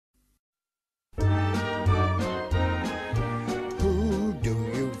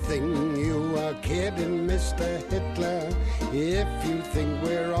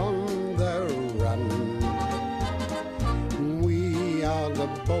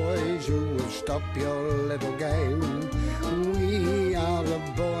boys who will stop your little game. We are the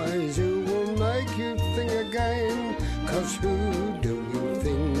boys who will make you think again. 'Cause who do you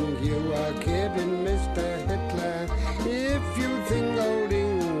think you are kidding, Mr. Hitler, if you think old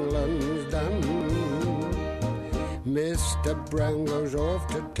England's done? Mr. Brown goes off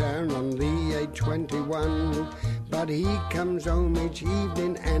to town on the A21, but he comes home each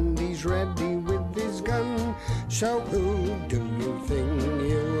evening and he's ready with his gun. So who do you think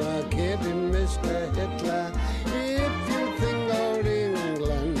you are kidding, Mr. Hitler, if you think old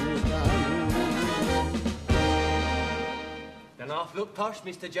England's done? Don't half look posh,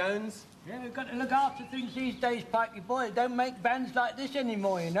 Mr. Jones. Yeah, we've got to look after things these days, Pikey boy. They don't make bands like this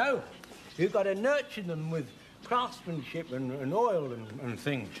anymore, you know. You've got to nurture them with craftsmanship and oil and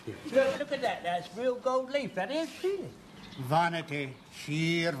things. Look at that. That's real gold leaf. That is, really. Vanity.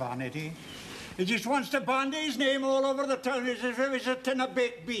 Sheer vanity. He just wants to bandy his name all over the town as if it was a tin of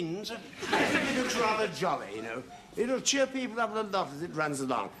baked beans. I think it looks rather jolly, you know. It'll cheer people up a lot as it runs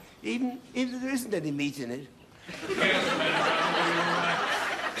along, even if there isn't any meat in it.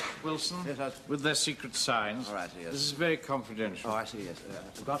 Wilson, yes, with their secret signs. All right, yes. This is very confidential. Oh, I see, yes.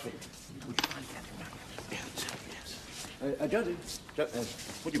 Godfrey, would you mind gathering round? Yes. Jonesy,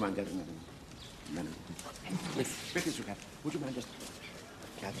 would you mind gathering round? British, would you mind just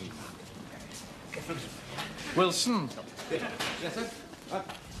gathering round? Wilson. Yes, sir?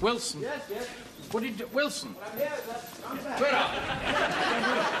 Wilson. Yes, yes. What did you do? Wilson. I'm here, sir. Where are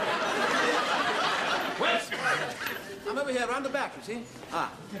you? Wilson! I'm over here, round the back, you see. Ah.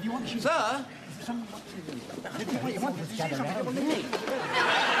 Do you want to... Sir? You want to gather round?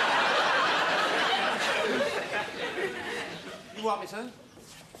 You want me, sir?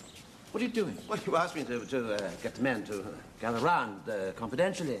 What are you doing? Well, you asked me to get the men to gather round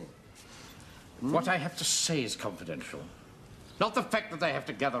confidentially. What I have to say is confidential. Not the fact that they have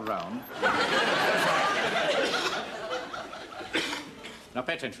to gather round. Now,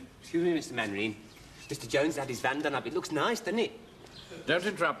 pay attention. Excuse me, Mr. Manring. Mr. Jones had his van done up. It looks nice, doesn't it? Don't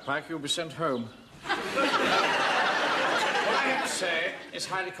interrupt, Pike. You'll be sent home. What I have to say is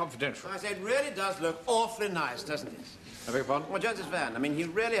highly confidential. I say, it really does look awfully nice, doesn't it? I beg your pardon? Well, Jones's van, I mean, he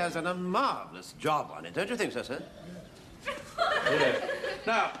really has done a marvellous job on it, don't you think so, sir? Yeah.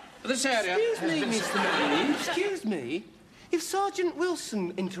 Now, this area... Excuse me, Mr. Manring. Excuse me. If Sergeant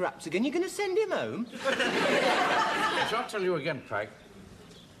Wilson interrupts again, you're going to send him home? Yes, I'll tell you again, Pike.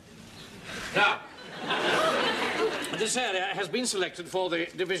 Now, this area has been selected for the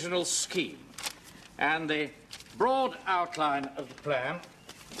divisional scheme. And the broad outline of the plan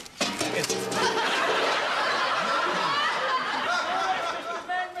is...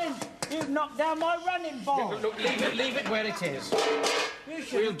 You've knocked down my running ball. Look, leave it where it is.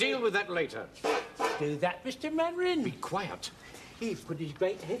 We'll deal with that later. Do that, Mr. Manring. Be quiet. He put his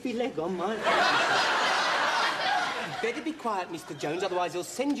great heavy leg on mine. You better be quiet, Mr. Jones, otherwise he'll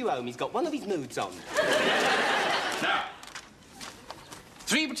send you home. He's got one of his moods on. Now,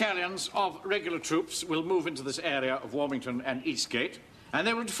 3 battalions of regular troops will move into this area of Warmington and Eastgate, and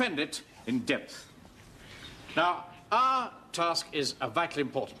they will defend it in depth. Now, our task is a vitally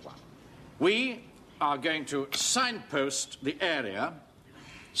important one. We are going to signpost the area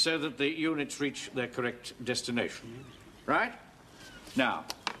so that the units reach their correct destination. Right? Now,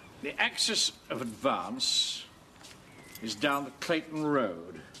 the axis of advance is down the Clayton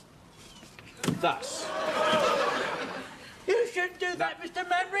Road. Thus. You should do that, Mr.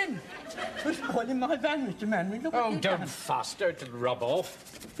 Manring. You're spoiling my van, Mr. Manring. Look what you've done. fuss. Don't rub off.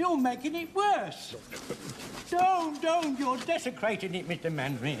 You're making it worse. Don't. You're desecrating it, Mr.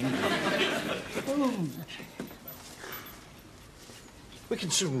 Manring. We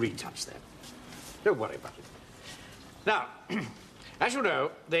can soon retouch that. Don't worry about it. Now, as you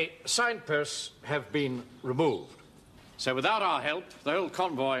know, the signposts have been removed. So without our help, the whole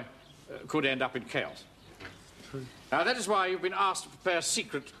convoy could end up in chaos. Now, that is why you've been asked to prepare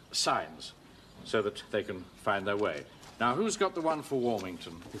secret signs so that they can find their way. Now, who's got the one for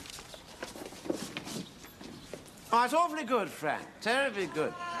Warmington? Oh, it's awfully good, Frank. Terribly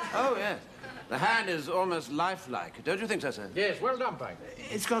good. Oh, yes. The hand is almost lifelike. Don't you think so, sir? Yes, well done, Pike.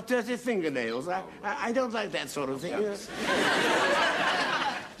 It's got dirty fingernails. I don't like that sort of thing. Yes.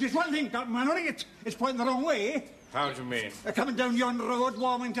 Just one thing, Captain Manning, it's pointing the wrong way. How do you mean? Coming down yon road,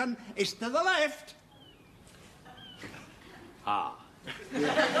 Warmington, it's to the left. Ah.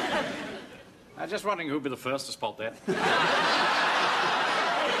 I'm just wondering who'd be the first to spot that.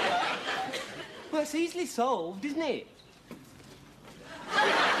 Well, it's easily solved, isn't it?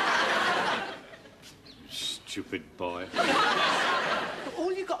 Stupid boy.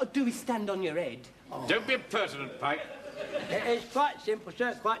 All you've got to do is stand on your head. Don't be impertinent, Pike. It's quite simple,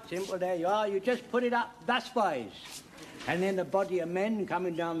 sir, quite simple. There you are. You just put it up thus ways. And then a body of men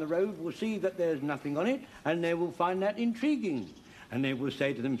coming down the road will see that there's nothing on it, and they will find that intriguing. And they will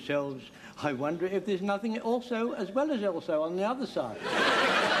say to themselves, I wonder if there's nothing also, as well as also, on the other side.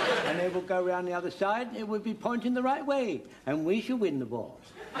 And they will go round the other side, and it will be pointing the right way, and we shall win the ball.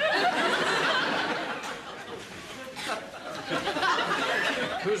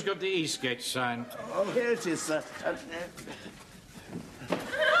 Who's got the Eastgate sign? Oh, here it is, sir.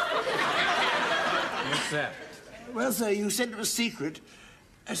 What's that? Well, sir, you said it was secret,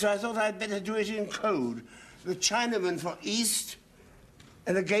 so I thought I'd better do it in code. The Chinaman for East,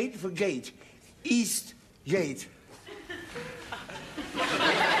 and a gate for gate. East Gate.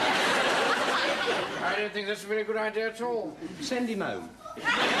 I don't think that's a very good idea at all. Send him home.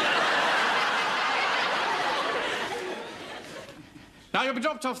 Now, you'll be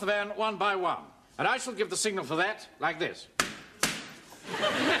dropped off the van one by one, and I shall give the signal for that like this.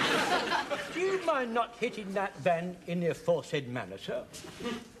 Do you mind not hitting that van in the aforesaid manner, sir?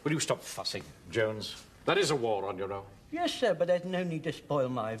 Will you stop fussing, Jones? That is a war on your own. Yes, sir, but there's no need to spoil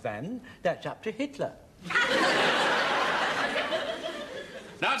my van. That's up to Hitler.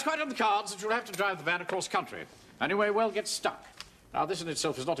 Now, it's quite on the cards that you'll have to drive the van across country, and you may well get stuck. Now, this in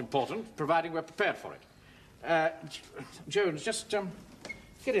itself is not important, providing we're prepared for it. Jones, just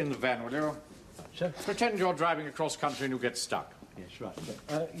get in the van, will you? Sir? Pretend you're driving across country and you get stuck. Yes, right,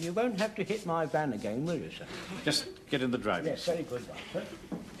 sir. You won't have to hit my van again, will you, sir? Just get in the driving. Yes, very good, right, sir.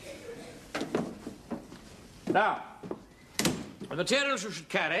 Now, the materials you should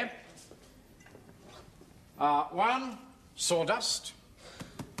carry are 1, sawdust,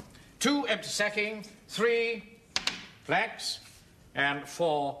 2, empty sacking, 3, flax, and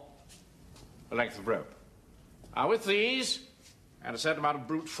 4, a length of rope. Now, with these and a certain amount of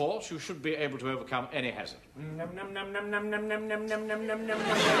brute force, you should be able to overcome any hazard. Num, num, num, num, num, num, num, num, num, num, num, num.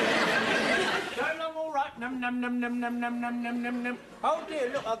 So long, all right. Num, num, num, num, num, num, num, num, num, num. Oh, dear,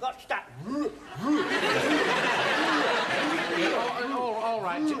 look, I got stuck. All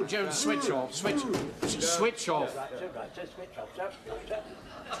right, Jones, switch off. Switch off. Right, sir, switch off, sir.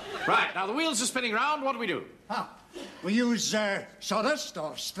 Right, now the wheels are spinning round. What do we do? We use sawdust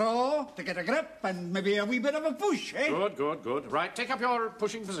or straw to get a grip and maybe a wee bit of a push, eh? Good. Right, take up your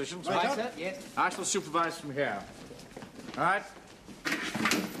pushing positions. Right, sir, yes. I shall supervise from here. All right?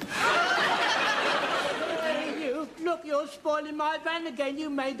 You, look, you're spoiling my van again. You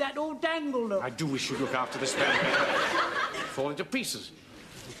made that all dangle, look. I do wish you'd look after this van. Falling to pieces.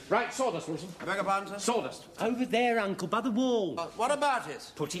 Right, sawdust, Wilson. I beg your pardon, sir? Sawdust. Over there, Uncle, by the wall. What about it?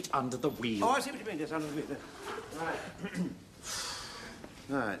 Put it under the wheel. Oh, I see what you mean. Yes, under the wheel. Right.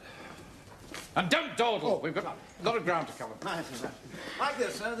 Right. And don't dawdle. We've got a lot of ground to cover. Right. Like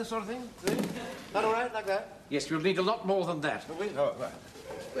this, sir, this sort of thing? See? That all right, like that? Yes, we'll need a lot more than that. Oh,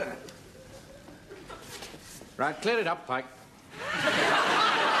 right. Right, clear it up, Pike.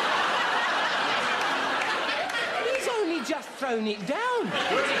 He's only just thrown it down.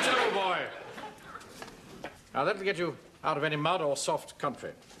 Good to tell, boy. Now, that'll get you out of any mud or soft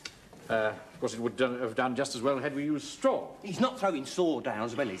country. Of course, it would have done just as well had we used straw. He's not throwing saw down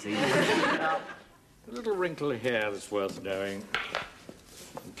as well, is he? Now, a little wrinkle here that's worth knowing,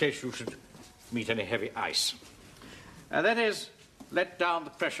 in case you should meet any heavy ice. That is, let down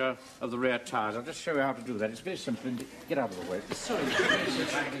the pressure of the rear tires. I'll just show you how to do that. It's very simple. Indeed. Get out of the way. Sorry,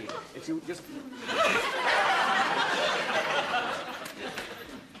 if you just...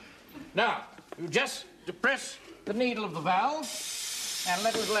 Now, you just depress the needle of the valve and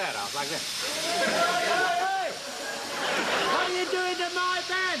let it air out like that. Hey! What are you doing to my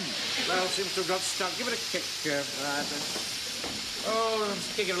van? Well, seems to have got stuck. Give it a kick. Right. Oh,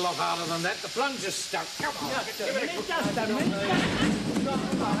 let's kick it a lot harder than that. The plunge is stuck. Come on. Just a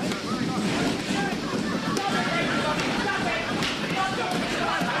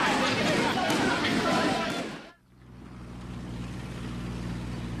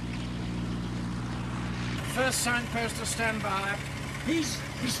First signpost to stand by. He's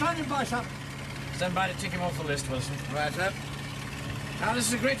standing by, sir. Stand by to tick him off the list, Wilson. Right, sir. Now, this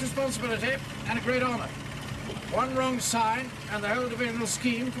is a great responsibility and a great honour. One wrong sign and the whole divisional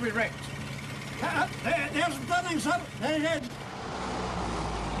scheme could be wrecked. There's Dunning, sir. There it is.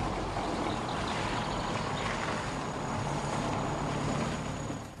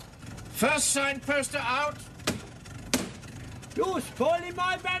 First signposter out. You're spoiling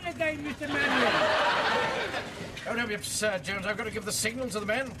my van again, Mr. Manuel. Don't be absurd, Jones. I've got to give the signal to the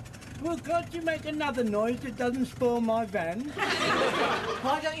men. Well, can't you make another noise that doesn't spoil my van?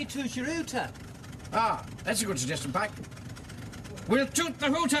 Why don't you toot your hooter? Ah, that's a good suggestion, Pike. We'll toot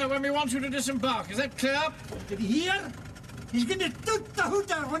the hooter when we want you to disembark. Is that clear? Did you hear? He's going to toot the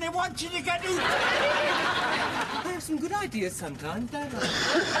hooter when he wants you to get out. I have some good ideas sometimes, don't I?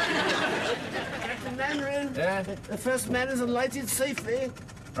 Captain Mandarin. Yeah? The first man is alighted safely.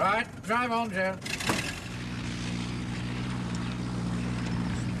 Right, drive on, Jones.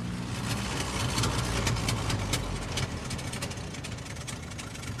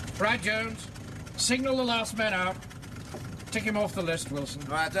 Right, Jones. Signal the last man out. Tick him off the list, Wilson.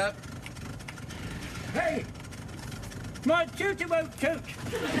 Right up. Hey! My tutor won't toot.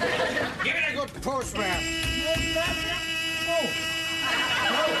 Give it a good push, man.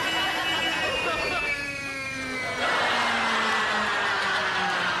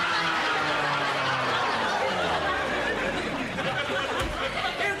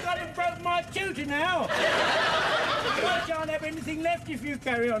 You've got him broke my tutor now. I shan't have anything left if you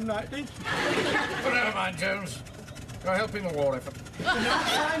carry on like this. But never mind, Jones. You're helping the war effort. The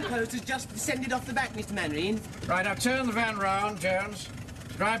signpost has just descended off the back, Mr. Mandarin. Right, now turn the van round, Jones.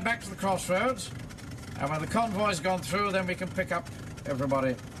 Drive back to the crossroads. And when the convoy's gone through, then we can pick up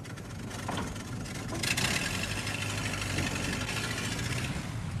everybody.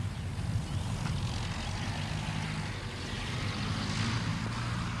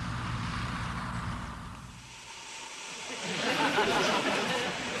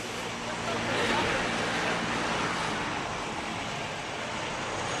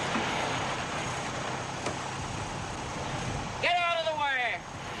 Get out of the way!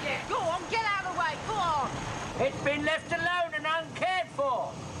 Yeah, go on, get out of the way, go on. It's been left alone and uncared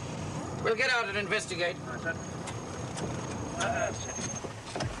for. We'll get out and investigate.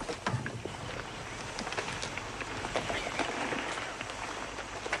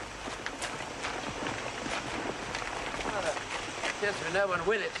 Appears to be no one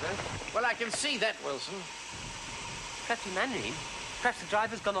with it, sir. Well, I can see that, Wilson. Captain Mandarin, perhaps the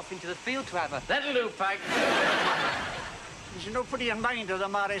driver's gone off into the field to have a... That'll do, Pike. There's no putting in mind of the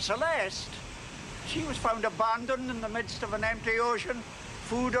Marie Celeste. She was found abandoned in the midst of an empty ocean.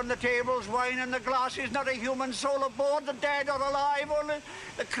 Food on the tables, wine in the glasses, not a human soul aboard, the dead or alive, only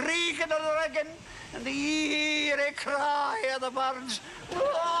the creaking of the rigging and the eerie cry of the birds.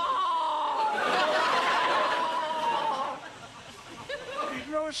 There's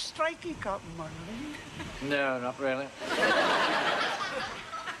no strikey, Captain Mandarin. No, not really.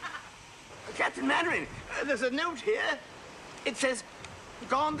 Captain Mandarin, there's a note here. It says,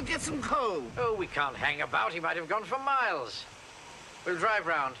 gone to get some coal. Oh, we can't hang about. He might have gone for miles. We'll drive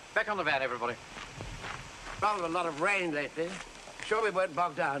round. Back on the van, everybody. Rather a lot of rain lately. Sure we won't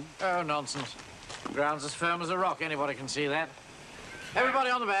bog down. Oh, nonsense. Ground's as firm as a rock. Anybody can see that. Everybody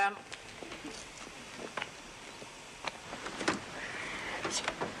on the van.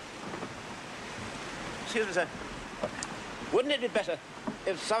 Excuse me, sir. Wouldn't it be better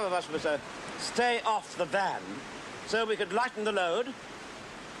if some of us were to stay off the van so we could lighten the load?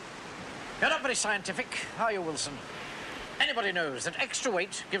 You're not very scientific, are you, Wilson? Anybody knows that extra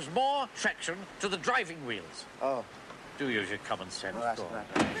weight gives more traction to the driving wheels. Oh. Do use your common sense. Well, that's Go on.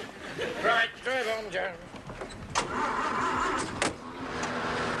 right. Right, drive on, Jones.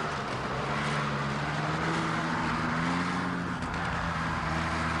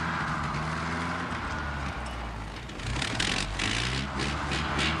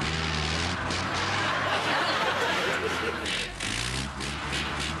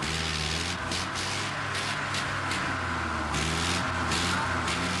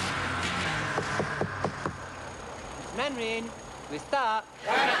 Mandarin, we start.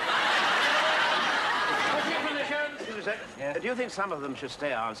 Excuse me, sir. Yeah. Do you think some of them should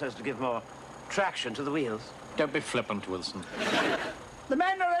stay on so as to give more traction to the wheels? Don't be flippant, Wilson. The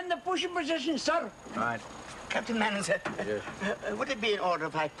men are in the pushing position, sir. Right. Captain Manning, sir. Yes. Would it be in order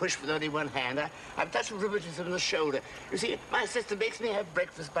if I push with only one hand? I've touched rheumatism in the shoulder. You see, my sister makes me have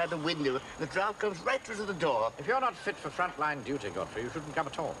breakfast by the window. The draught comes right through to the door. If you're not fit for frontline duty, Godfrey, you shouldn't come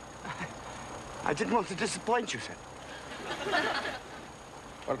at all. I didn't want to disappoint you, sir.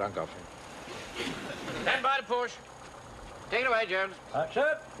 Well done, Godfrey. Stand by to push. Take it away, Jones. That's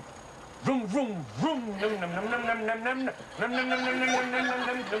it. Vroom, vroom, vroom. Num, num, num, num, num, num, num. Num, num, num, num, num, num, num,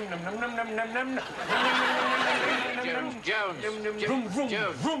 num, num, num, num, num, num, num. Jones. Vroom, vroom,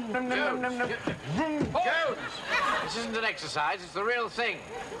 vroom. Num, num, num, num, num. Vroom. Jones! This isn't an exercise, it's the real thing.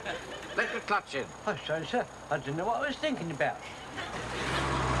 Let the clutch in. Oh, sorry, sir. I didn't know what I was thinking about.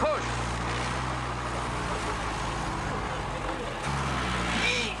 Push.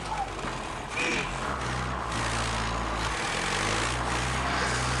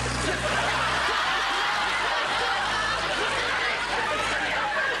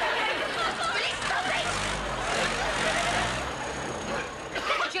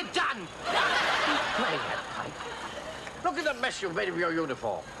 What you done? Look at you've made of your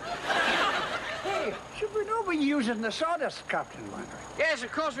uniform. Hey, should we not be using the sawdust, Captain Mannering? Yes,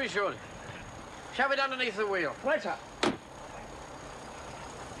 of course we should. Shove it underneath the wheel. Right, sir.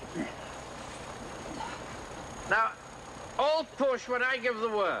 Now, all push when I give the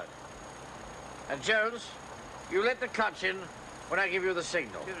word. And Jones, you let the clutch in when I give you the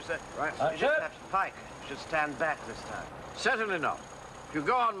signal. Excuse me, sir. Right. Captain Pike should stand back this time. Certainly not. If you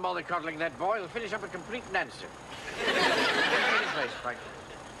go on mollycoddling that boy, he'll finish up a complete Nancy. Get his face, Frank.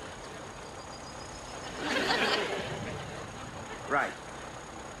 Right.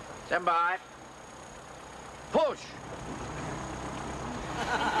 Stand by. Push.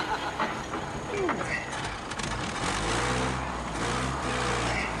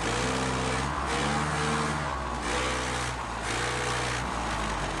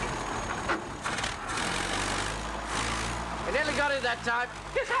 You nearly got it that time.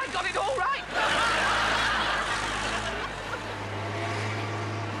 Yes, I got it all right.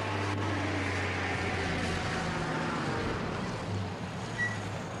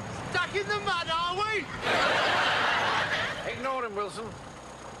 Stuck in the mud, are we? Ignore him, Wilson.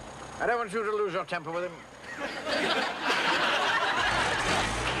 I don't want you to lose your temper with him.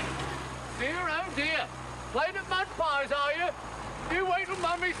 Dear, oh dear. Playing at mud pies, are you? You wait till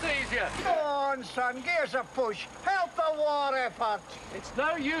Mummy sees you. Go on, son, give us a push. Help the war effort. It's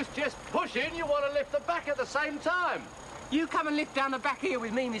no use just pushing. You want to lift the back at the same time. You come and lift down the back here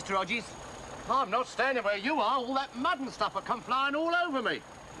with me, Mr. Hodges. I'm not standing where you are. All that mud and stuff will come flying all over me.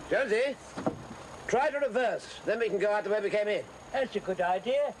 Jonesy, try to reverse. Then we can go out the way we came in. That's a good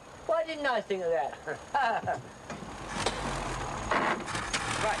idea. Why didn't I think of that?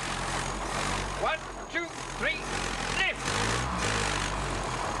 Right. 1, 2, 3, lift.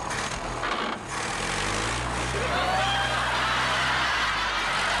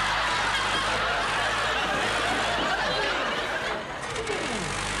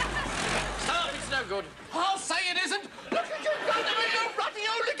 Stop, it's no good. I'll say it isn't. Look at you go to me, you ruddy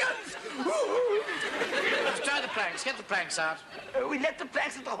hooligans. Let's try the planks. Get the planks out. We left the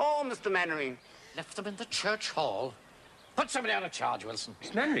planks at the hall, Mr. Mannering. Left them in the church hall. Put somebody on a charge, Wilson.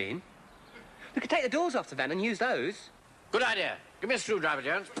 Miss Mandarin, we could take the doors off the van and use those. Good idea. Give me a screwdriver,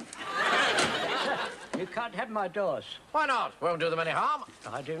 Jones. You can't have my doors. Why not? Won't do them any harm.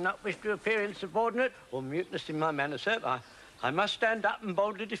 I do not wish to appear insubordinate or mutinous in my manner, sir. I must stand up and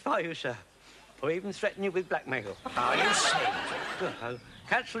boldly defy you, sir, or even threaten you with blackmail. Are you saying? I'll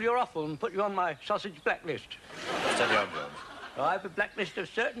cancel your offer and put you on my sausage blacklist. Steady on, Jones. I have a blacklist of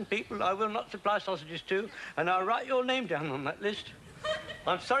certain people I will not supply sausages to, and I'll write your name down on that list.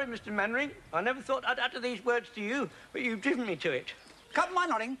 I'm sorry, Mr. Mannering. I never thought I'd utter these words to you, but you've driven me to it. Captain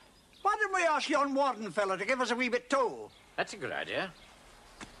Mannering, why didn't we ask yon Warden fella to give us a wee bit too? That's a good idea.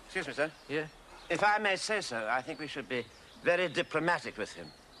 Excuse me, sir. Yeah? If I may say so, I think we should be very diplomatic with him.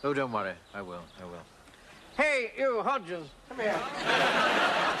 Oh, don't worry. I will. Hey, you, Hodges. Come here.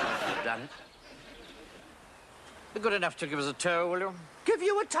 You've done it. Be good enough to give us a tow, will you? Give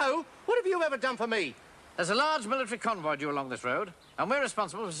you a tow? What have you ever done for me? There's a large military convoy due along this road, and we're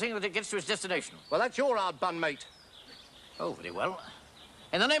responsible for seeing that it gets to its destination. Well, that's your hard bun, mate. Oh, very well.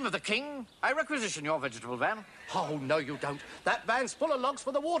 In the name of the King, I requisition your vegetable van. Oh, no, you don't. That van's full of logs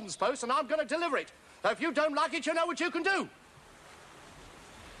for the warden's post, and I'm going to deliver it. If you don't like it, you know what you can do.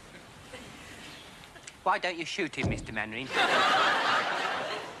 Why don't you shoot him, Mr. Mannering?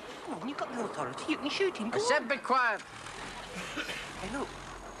 Come on, you've got the authority. You can shoot him. I said be quiet. Hey, look.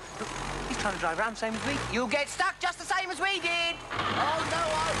 Look, he's trying to drive around same as we. You'll get stuck just the same as we did. Oh, no,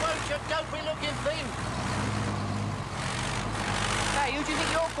 I won't, you dopey-looking thing. Hey, who do you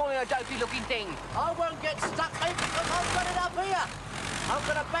think you're calling a dopey-looking thing? I won't get stuck, mate, because I've got it up here. I'm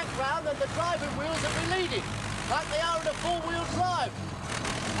going to back round and the driving wheels will be leading, like they are in a four-wheel drive.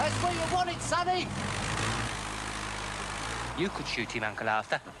 That's where you want it, sonny. You could shoot him, Uncle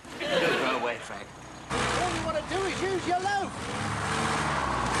Arthur. Go away, Frank. All you want to do is use your loaf.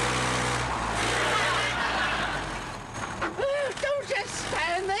 Don't just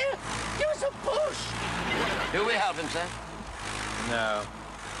stand there. Give us a push. Do we help him, sir? No.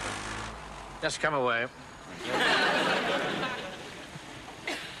 Just come away.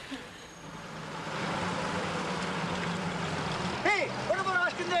 Hey, what about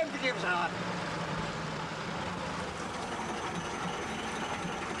asking them to give us a hand?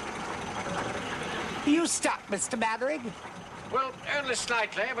 Are you stuck, Mr. Mannering? Well, only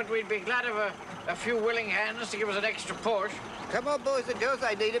slightly, but we'd be glad of a few willing hands to give us an extra push. Come on, boys and girls,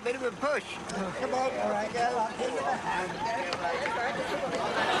 I need a bit of a push. Come on, all right, girl, I'll give you a hand.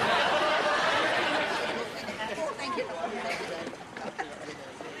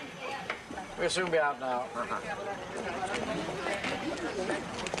 We'll soon be out now.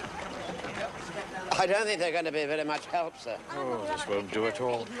 I don't think they're going to be very much help, sir. Oh, this won't do at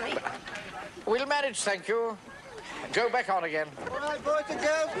all. We'll manage, thank you. Go back on again. All right, boys and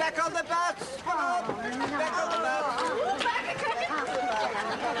girls, back on the bus. Come on. Back on the bus.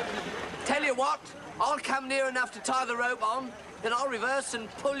 Tell you what, I'll come near enough to tie the rope on, then I'll reverse and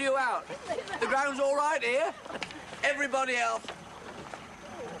pull you out. The ground's all right here. Everybody else.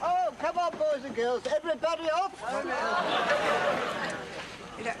 Oh, come on, boys and girls. Everybody off.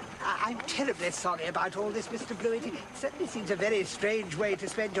 You know, I'm terribly sorry about all this, Mr. Blewett. It certainly seems a very strange way to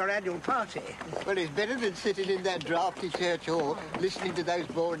spend your annual party. Well, it's better than sitting in that drafty church hall listening to those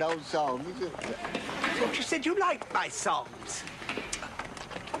boring old songs. I thought you said you liked my songs.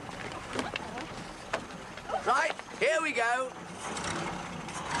 Right, here we go.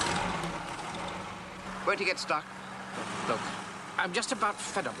 Where'd he get stuck? Look, I'm just about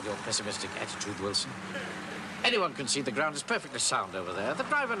fed up with your pessimistic attitude, Wilson. Anyone can see the ground is perfectly sound over there. The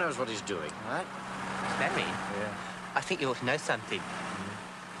driver knows what he's doing. Right. Henry? Yeah. I think you ought to know something.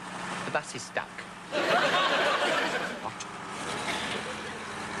 The bus is stuck. What?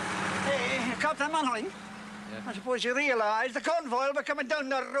 Hey, Captain Mannering. Yeah. I suppose you realise the convoy will be coming down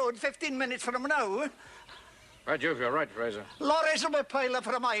the road 15 minutes from now. By Jove, you're right, Fraser. Lorries will be piled up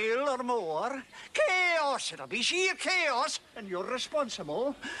for a mile or more. Chaos, it'll be sheer chaos, and you're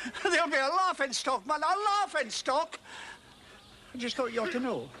responsible. There'll be a laughing stock, man, a laughing stock. I just thought you ought to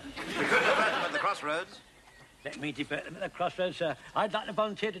know. We could divert them at the crossroads. Let me divert them at the crossroads, sir. I'd like to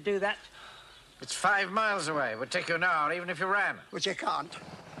volunteer to do that. It's 5 miles away. It would take you an hour, even if you ran. Which you can't.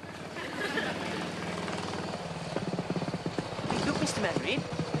 Hey, look, Mr. Mannering.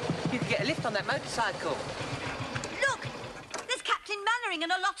 You could get a lift on that motorcycle. Look, there's Captain Mannering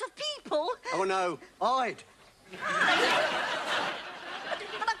and a lot of people. Oh, no. Hide. But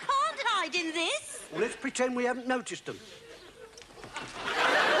I can't hide in this. Well, let's pretend we haven't noticed them.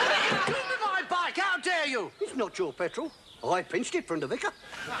 Give me my bike! How dare you! It's not your petrol. I pinched it from the vicar.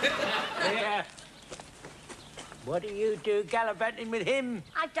 Yeah. What do you do gallivanting with him?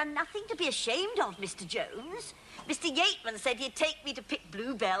 I've done nothing to be ashamed of, Mr. Jones. Mr. Yateman said he'd take me to pick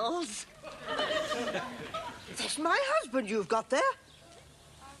bluebells. That's my husband you've got there.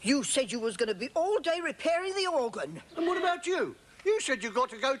 You said you was going to be all day repairing the organ. And what about you? You said you got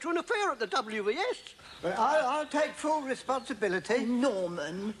to go to an affair at the WVS. Well, I'll take full responsibility.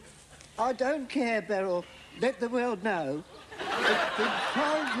 Norman. I don't care, Beryl. Let the world know. It's been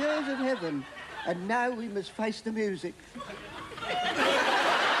 5 years in heaven, and now we must face the music.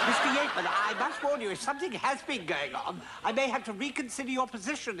 Mr. Yateman, I must warn you, if something has been going on, I may have to reconsider your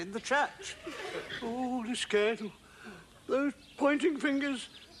position in the church. Oh, the scandal. Those pointing fingers,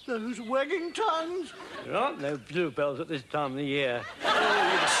 those wagging tongues. There aren't no bluebells at this time of the year. Oh,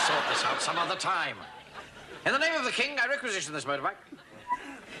 we'll sort this out some other time. In the name of the king, I requisition this motorbike.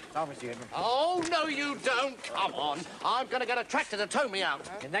 Oh, Mr. Edmund. Oh, no, you don't. Come on. I'm going to get a tractor to tow me out.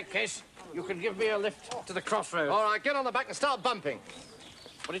 In that case, you can give me a lift to the crossroads. All right, get on the back and start bumping.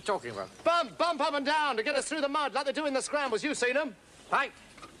 What are you talking about? Bump up and down to get us through the mud like they do in the scrambles. You've seen them. Pike,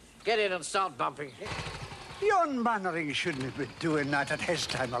 get in and start bumping. Young Mannering shouldn't have been doing that at his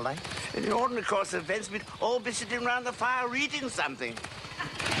time of life. In the ordinary course of events, we'd all be sitting round the fire reading something.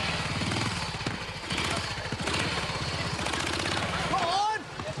 Go on!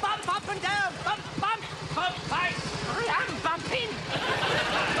 Bump up and down! Bump, bump! Bump, Pike! I am bumping!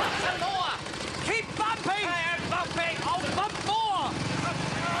 Some more! Keep bumping! I am bumping! I'll bump more!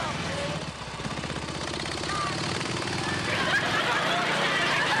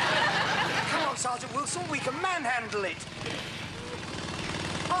 Come on, Sergeant Wilson, we can manhandle it.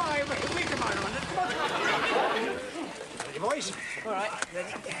 All right, we can manhandle it. Come on. Ready, boys? All right.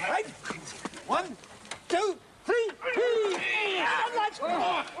 Ready? Right. 1, 2, 3.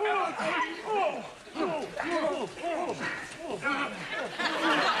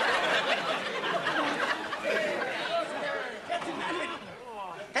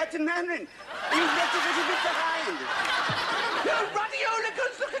 Captain Mannering, you left us a little bit behind. You ruddy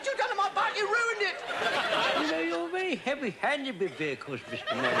hooligans! Look what you've done to my bike! You ruined it! You know, you're very heavy-handed with vehicles,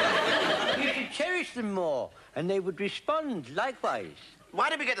 Mr. Mannering. You should cherish them more, and they would respond likewise. Why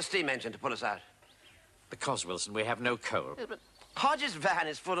did we get the steam engine to pull us out? Because, Wilson, we have no coal. Yeah, but Hodges' van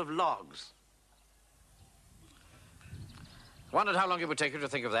is full of logs. Wondered how long it would take you to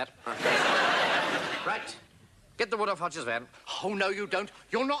think of that. Right. Get the wood off Hodges' van. Oh, no, you don't.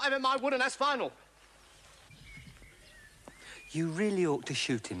 You're not having my wood, and that's final. You really ought to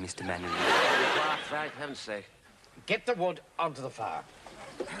shoot him, Mr. Mannering. For heaven's sake. Get the wood onto the fire.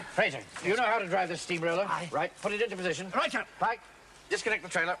 Fraser, you know how to drive this steamroller? Aye. Right, put it into position. Right, sir. Pike, disconnect the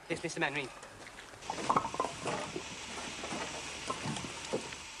trailer. Yes, Mr. Mannering.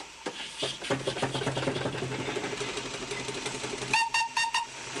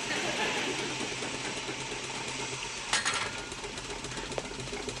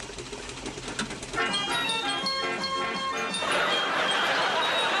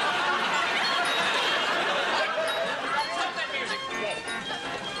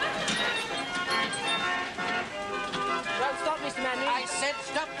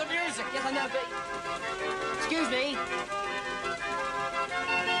 Excuse me.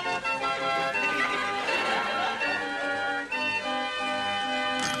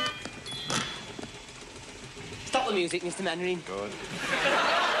 Stop the music, Mr. Mainwaring. Good.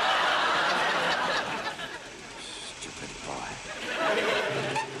 Stupid boy.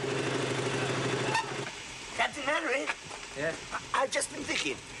 Captain Mainwaring? Yes? I've just been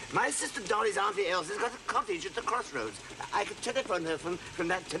thinking. My sister Dolly's Auntie Elsie's got a cottage at the crossroads. I could telephone her from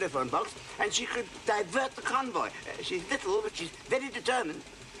that telephone box, and she could divert the convoy. She's little, but she's very determined.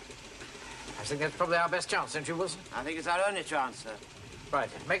 I think that's probably our best chance, don't you, Wilson? I think it's our only chance, sir. Right,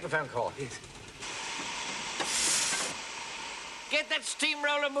 make the phone call. Yes. Get that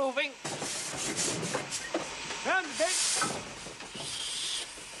steamroller moving. Round the bit.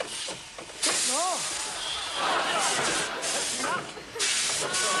 Bit more.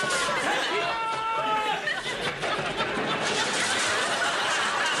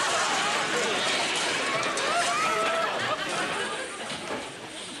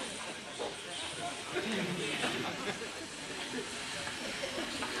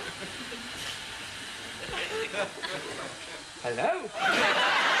 Hello?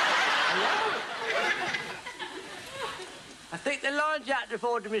 Hello? I think the line's out to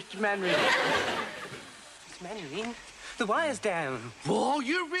forward to Mr. Mainwaring. Mr. Mainwaring, the wire's down. Whoa,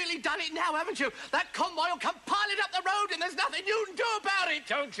 you've really done it now, haven't you? That convoy will come piling up the road and there's nothing you can do about it.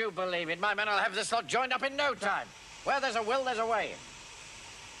 Don't you believe it? My men will have this lot joined up in no time. Where there's a will, there's a way.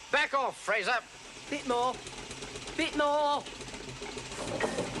 Back off, Fraser. Bit more. Bit more.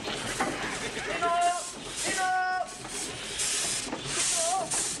 Bit more. Bit more. Bit more.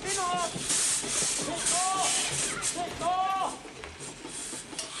 Bit more. Bit more.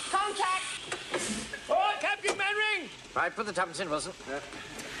 Contact. All right, Captain Mainwaring. Right, put the tuppence in, Wilson.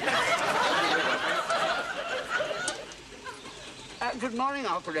 Good morning,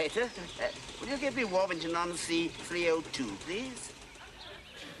 operator. Will you give me Warmington on C302, please?